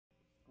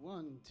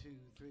1, 2,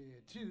 3,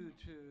 2,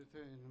 2,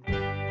 3.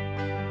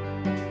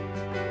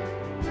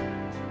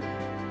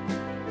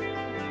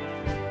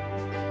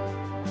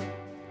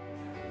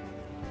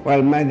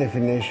 Well, my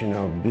definition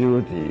of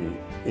beauty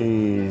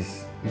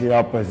is the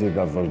opposite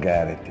of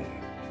vulgarity.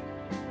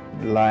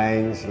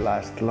 Lines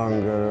last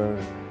longer,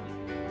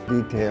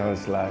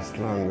 details last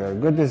longer,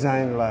 good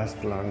design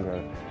lasts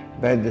longer,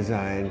 bad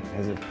design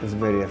is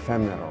very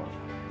ephemeral.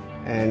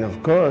 And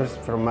of course,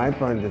 from my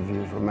point of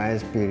view, from my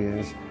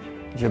experience,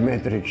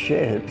 geometric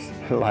shapes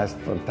last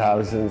for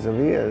thousands of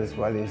years,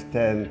 while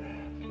instead,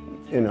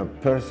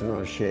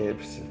 personal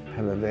shapes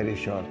have a very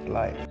short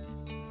life.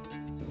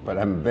 But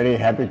I'm very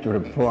happy to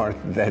report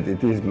that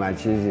it is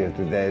much easier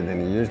today than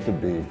it used to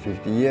be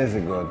 50 years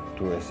ago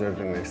to a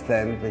certain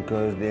extent,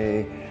 because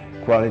the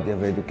quality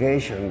of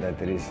education that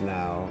there is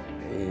now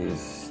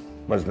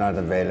was not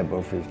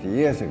available 50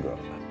 years ago.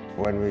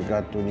 When we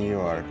got to New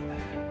York,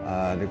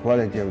 the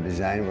quality of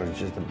design was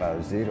just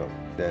about zero.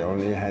 They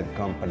only had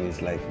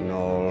companies like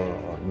Knoll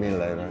or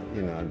Miller,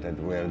 that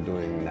were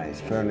doing nice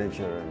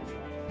furniture and so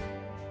on.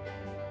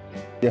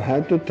 You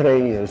have to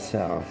train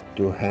yourself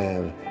to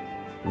have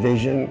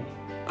vision,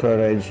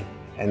 courage,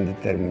 and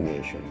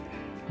determination.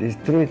 These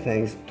three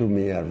things to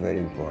me are very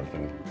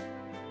important.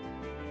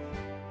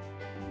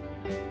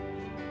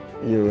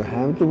 You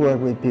have to work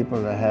with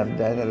people that have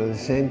that, and at the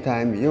same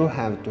time you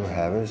have to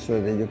have it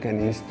so that you can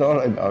install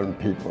it on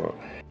people.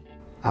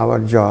 Our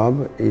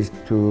job is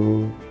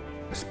to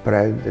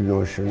spread the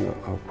notion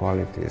of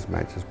quality as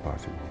much as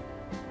possible.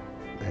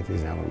 That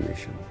is our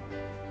mission.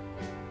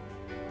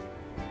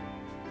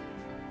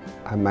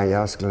 I might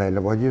ask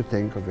Leila, what do you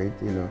think of it,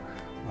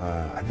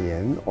 at the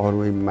end, or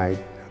we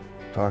might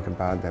talk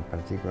about that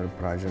particular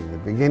project at the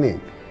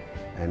beginning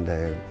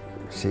and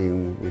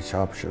seeing which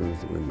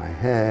options we might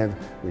have,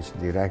 which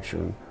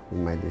direction, we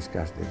might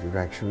discuss the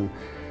direction,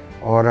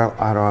 or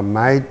I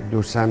might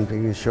do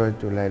something and show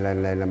it to Leila,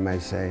 and Leila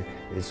might say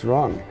it's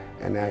wrong.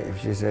 And if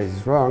she says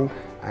it's wrong,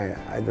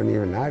 I don't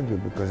even argue,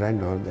 because I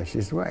know that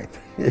she's right.